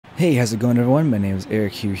Hey, how's it going, everyone? My name is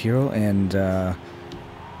Eric Hugh Hero, and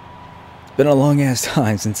been a long ass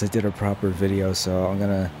time since I did a proper video, so I'm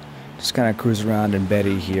gonna just kind of cruise around in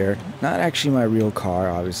Betty here. Not actually my real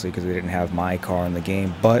car, obviously, because they didn't have my car in the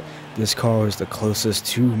game, but this car was the closest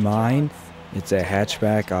to mine. It's a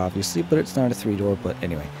hatchback, obviously, but it's not a 3-door. But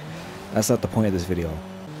anyway, that's not the point of this video.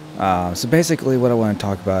 So basically, what I want to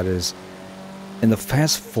talk about is, in the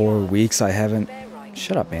past 4 weeks, I haven't.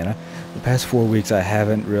 Shut up, Anna. The past 4 weeks, I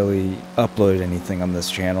haven't really uploaded anything on this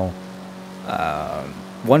channel.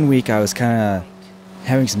 1 week, I was kind of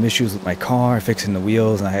having some issues with my car, fixing the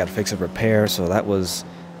wheels, and I had to fix a repair, so that was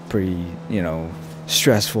pretty,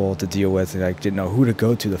 stressful to deal with. I didn't know who to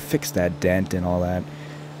go to fix that dent and all that.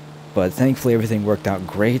 But thankfully, everything worked out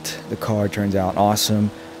great. The car turns out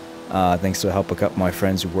awesome, thanks to the help of a couple of my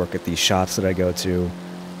friends who work at these shops that I go to.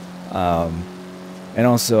 And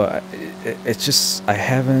also, it's just,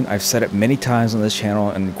 I've said it many times on this channel,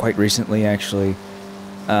 and quite recently, actually.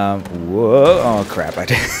 Whoa, oh crap,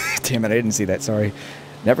 damn it, I didn't see that, sorry.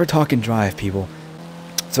 Never talk and drive, people.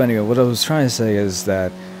 So anyway, what I was trying to say is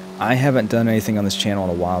that I haven't done anything on this channel in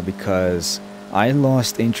a while because I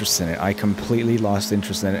lost interest in it. I completely lost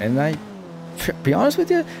interest in it, and I, to be honest with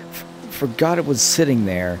you, forgot it was sitting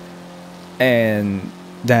there. And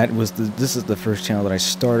that was this is the first channel that I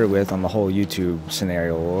started with on the whole YouTube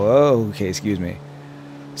scenario. Whoa, okay, excuse me.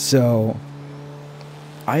 So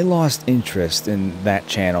I lost interest in that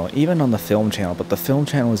channel, even on the film channel, but the film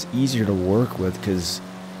channel is easier to work with because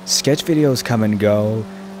sketch videos come and go.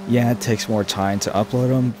 Yeah, it takes more time to upload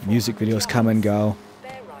them. Music videos come and go.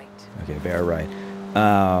 Okay, very right.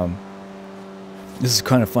 This is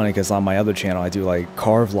kind of funny because on my other channel I do like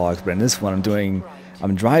car vlogs, but in this one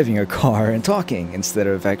I'm driving a car and talking instead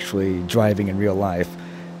of actually driving in real life,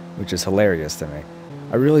 which is hilarious to me.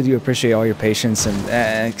 I really do appreciate all your patience, and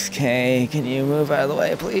XK, can you move out of the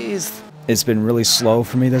way, please? It's been really slow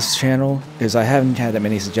for me, this channel, because I haven't had that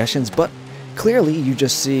many suggestions, but clearly you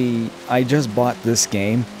just see, I just bought this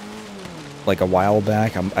game like a while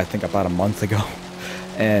back, I think about a month ago,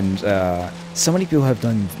 and so many people have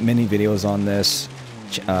done many videos on this,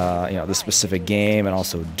 this specific game, and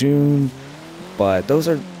also Doom. But those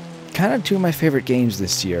are kind of two of my favorite games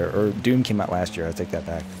this year. Or Doom came out last year, I take that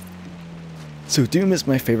back. So Doom is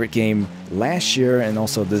my favorite game last year, and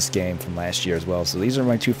also this game from last year as well. So these are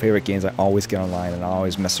my two favorite games I always get online and I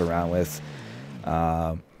always mess around with.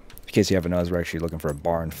 In case you haven't noticed, we're actually looking for a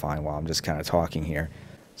barn find while I'm just kind of talking here.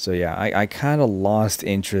 So yeah, I kind of lost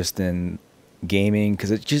interest in gaming because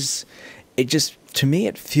it just, to me,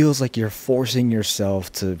 it feels like you're forcing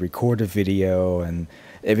yourself to record a video and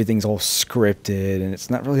everything's all scripted, and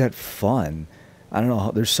it's not really that fun. I don't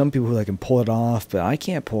know, there's some people who can pull it off, but I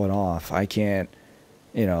can't pull it off. I can't,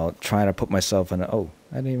 try to put myself in a, oh,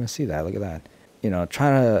 I didn't even see that, look at that.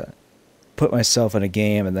 Try to put myself in a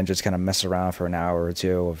game and then just kind of mess around for an hour or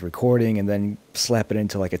two of recording and then slap it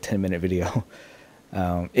into like a 10-minute video.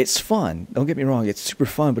 It's fun, don't get me wrong, it's super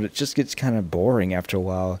fun, but it just gets kind of boring after a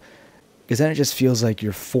while. Because then it just feels like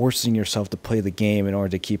you're forcing yourself to play the game in order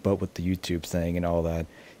to keep up with the YouTube thing and all that.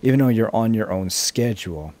 Even though you're on your own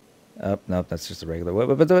schedule. Oh, nope, that's just a regular.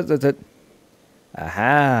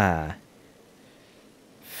 Aha!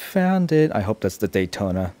 Found it. I hope that's the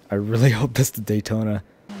Daytona. I really hope that's the Daytona.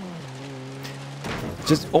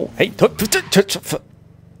 Just, oh, hey, who put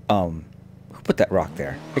that rock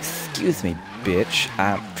there? Excuse me, bitch.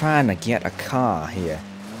 I'm trying to get a car here.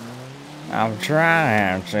 I'm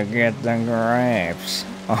trying to get the grapes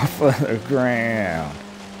off of the ground.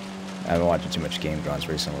 I've been watching too much Game Grumps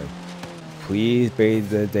recently. Please be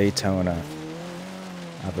the Daytona.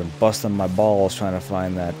 I've been busting my balls trying to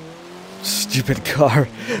find that stupid car.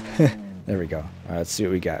 There we go. Alright, let's see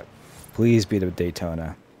what we got. Please be the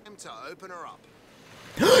Daytona. To open her up.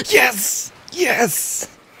 Yes!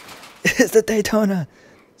 Yes! It's the Daytona!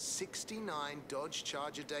 69 Dodge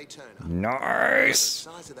Charger Daytona. Nice!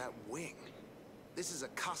 The size of that wing. This is a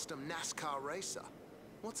custom NASCAR racer.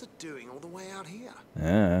 What's it doing all the way out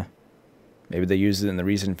here? Maybe they used it in the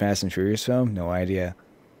recent Fast and Furious film? No idea.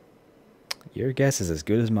 Your guess is as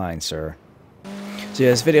good as mine, sir. So yeah,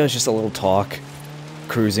 this video is just a little talk,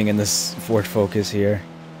 cruising in this Ford Focus here.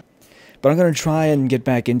 But I'm gonna try and get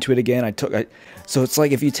back into it again. So it's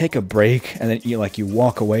like if you take a break and then you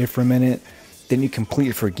walk away for a minute, then you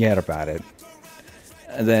completely forget about it.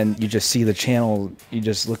 And then you just see the channel, you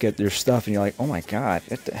just look at your stuff and you're like, oh my god,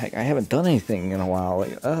 what the heck, I haven't done anything in a while,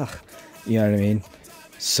 like, ugh, you know what I mean?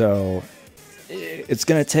 So, it's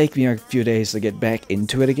gonna take me a few days to get back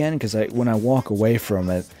into it again, because when I walk away from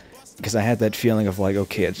it, because I had that feeling of like,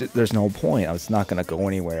 okay, there's no point, it's not gonna go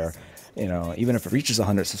anywhere, even if it reaches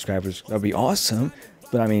 100 subscribers, that'd be awesome,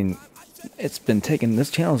 But I mean,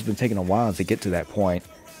 this channel's been taking a while to get to that point.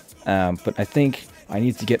 But I think I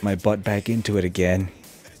need to get my butt back into it again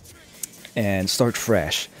and start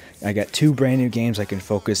fresh. I got 2 brand new games I can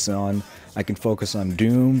focus on. I can focus on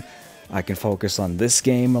Doom. I can focus on this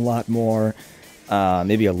game a lot more.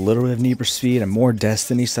 Maybe a little bit of Need for Speed and more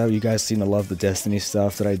Destiny stuff. You guys seem to love the Destiny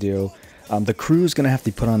stuff that I do. The crew's gonna have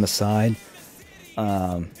to be put on the side.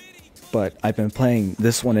 But I've been playing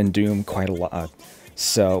this one in Doom quite a lot.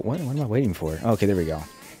 So, what am I waiting for? Okay, there we go.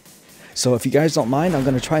 So if you guys don't mind, I'm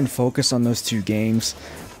gonna try and focus on those 2 games.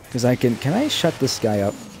 Because can I shut this guy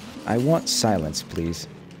up? I want silence, please.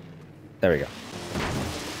 There we go.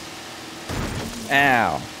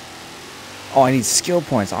 Ow. Oh, I need skill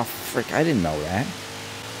points. Oh, frick, I didn't know that.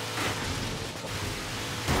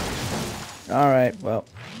 Alright, well.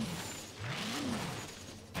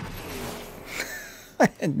 I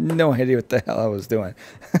had no idea what the hell I was doing.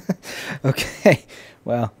 Okay,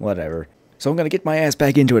 well, whatever. So I'm gonna get my ass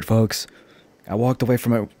back into it, folks. I walked away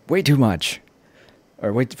from it way too much.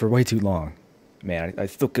 Or for way too long. Man, I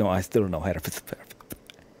still don't know how to...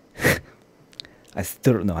 I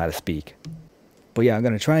still don't know how to speak. But yeah, I'm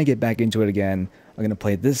going to try and get back into it again. I'm going to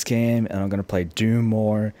play this game, and I'm going to play Doom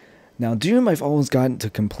more. Now, Doom I've always gotten to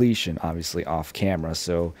completion, obviously, off camera,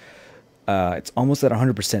 so it's almost at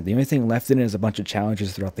 100%. The only thing left in it is a bunch of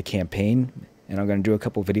challenges throughout the campaign, and I'm going to do a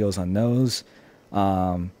couple videos on those.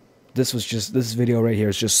 This video right here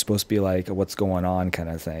is just supposed to be like a what's going on kind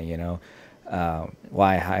of thing, you know?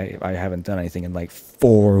 Why I haven't done anything in like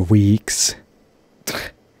 4 weeks.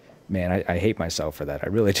 Man, I hate myself for that. I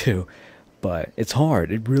really do. But it's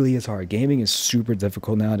hard. It really is hard. Gaming is super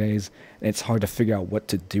difficult nowadays. And it's hard to figure out what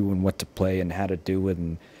to do and what to play and how to do it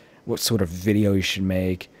and what sort of video you should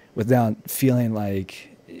make without feeling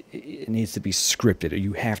like it needs to be scripted. Or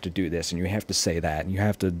you have to do this and you have to say that and you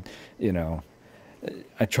have to, you know.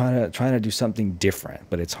 I try to do something different,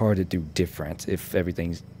 but it's hard to do different if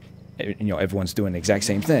everything's, you know, everyone's doing the exact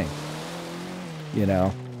same thing. You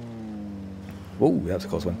know. Whoa, that was a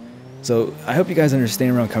close one. So I hope you guys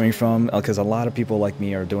understand where I'm coming from, because a lot of people like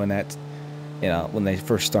me are doing that, you know, when they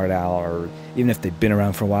first start out, or even if they've been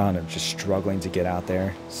around for a while and are just struggling to get out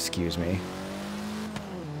there. Excuse me.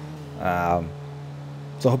 So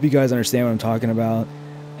I hope you guys understand what I'm talking about,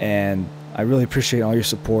 and I really appreciate all your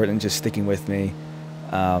support and just sticking with me.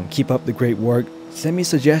 Keep up the great work. Send me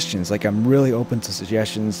suggestions. Like, I'm really open to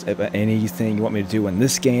suggestions about anything you want me to do in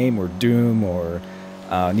this game, or Doom, or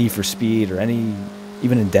Need for Speed, or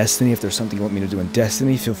even in Destiny. If there's something you want me to do in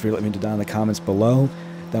Destiny, feel free to let me know down in the comments below.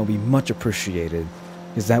 That would be much appreciated,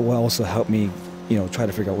 because that will also help me, you know, try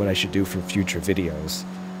to figure out what I should do for future videos.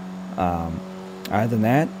 Other than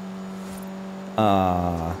that,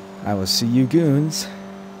 I will see you goons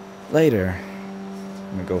later.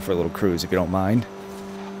 I'm gonna go for a little cruise if you don't mind.